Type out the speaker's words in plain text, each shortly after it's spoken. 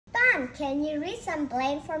Mom, can you read some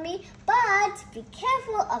blank for me? But be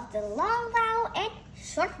careful of the long vowel and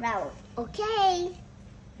short vowel. Okay.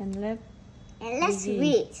 And let's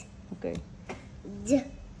read. Okay. J,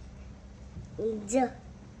 j,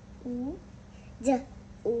 u, j,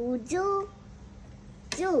 u, ju,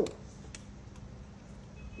 ju,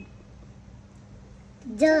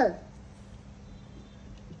 j,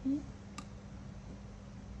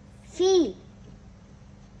 phi.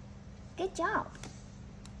 Good job.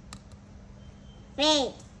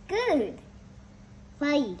 Phê. Good.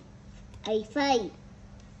 Phây. A phây.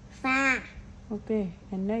 Pha. Okay.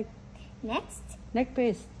 And Next. next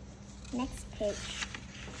page. Next page.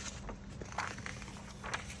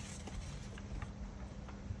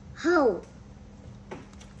 Ho.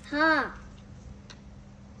 Ha.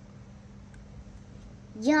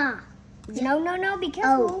 Ya. No, be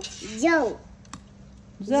careful. Oh. Yo.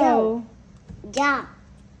 So. Ya.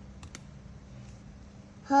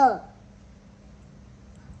 Her.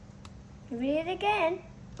 Read it again.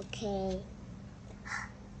 Okay.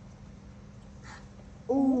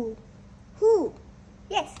 Ooh. Who?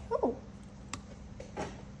 Yes, who?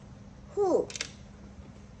 Who?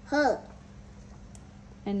 Her.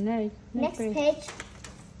 And next page.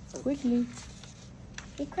 Quickly.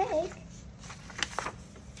 Be quick.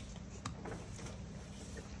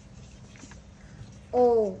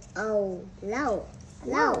 Oh, low,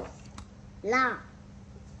 la.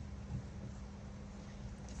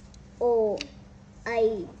 O,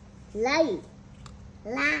 a, lay,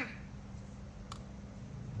 la.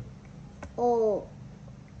 O,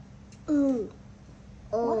 lu,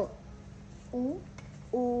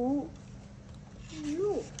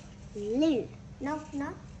 liu. No,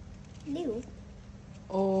 not liu.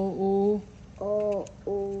 O,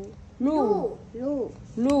 Lu.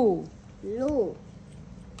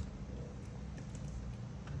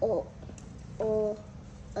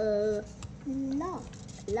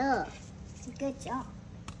 Lo. Good job.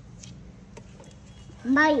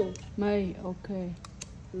 Mây. Okay.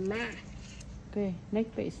 Ma. Okay.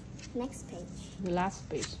 Next page. Next page. The last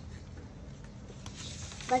page.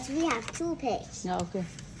 But we have 2 pages. Yeah, okay.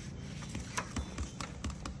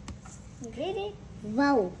 Read it.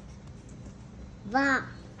 Vowel. Va.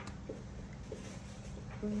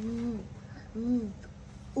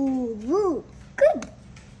 Vu. Good.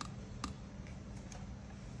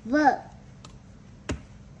 V.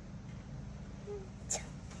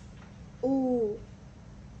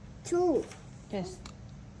 Two. Yes.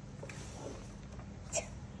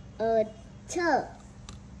 Cho.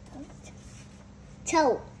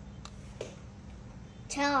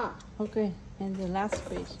 Cha. Okay. And the last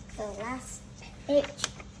page. The last page.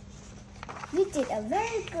 You did a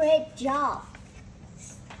very great job.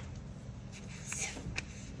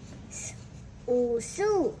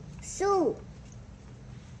 Su. So.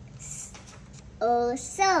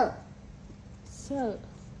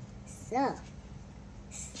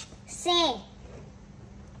 Se.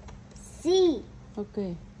 Si.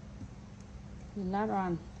 Okay. The last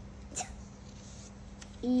one.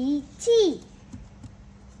 Chi.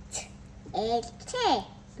 Okay.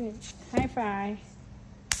 High five.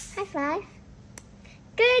 High five.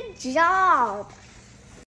 Good job.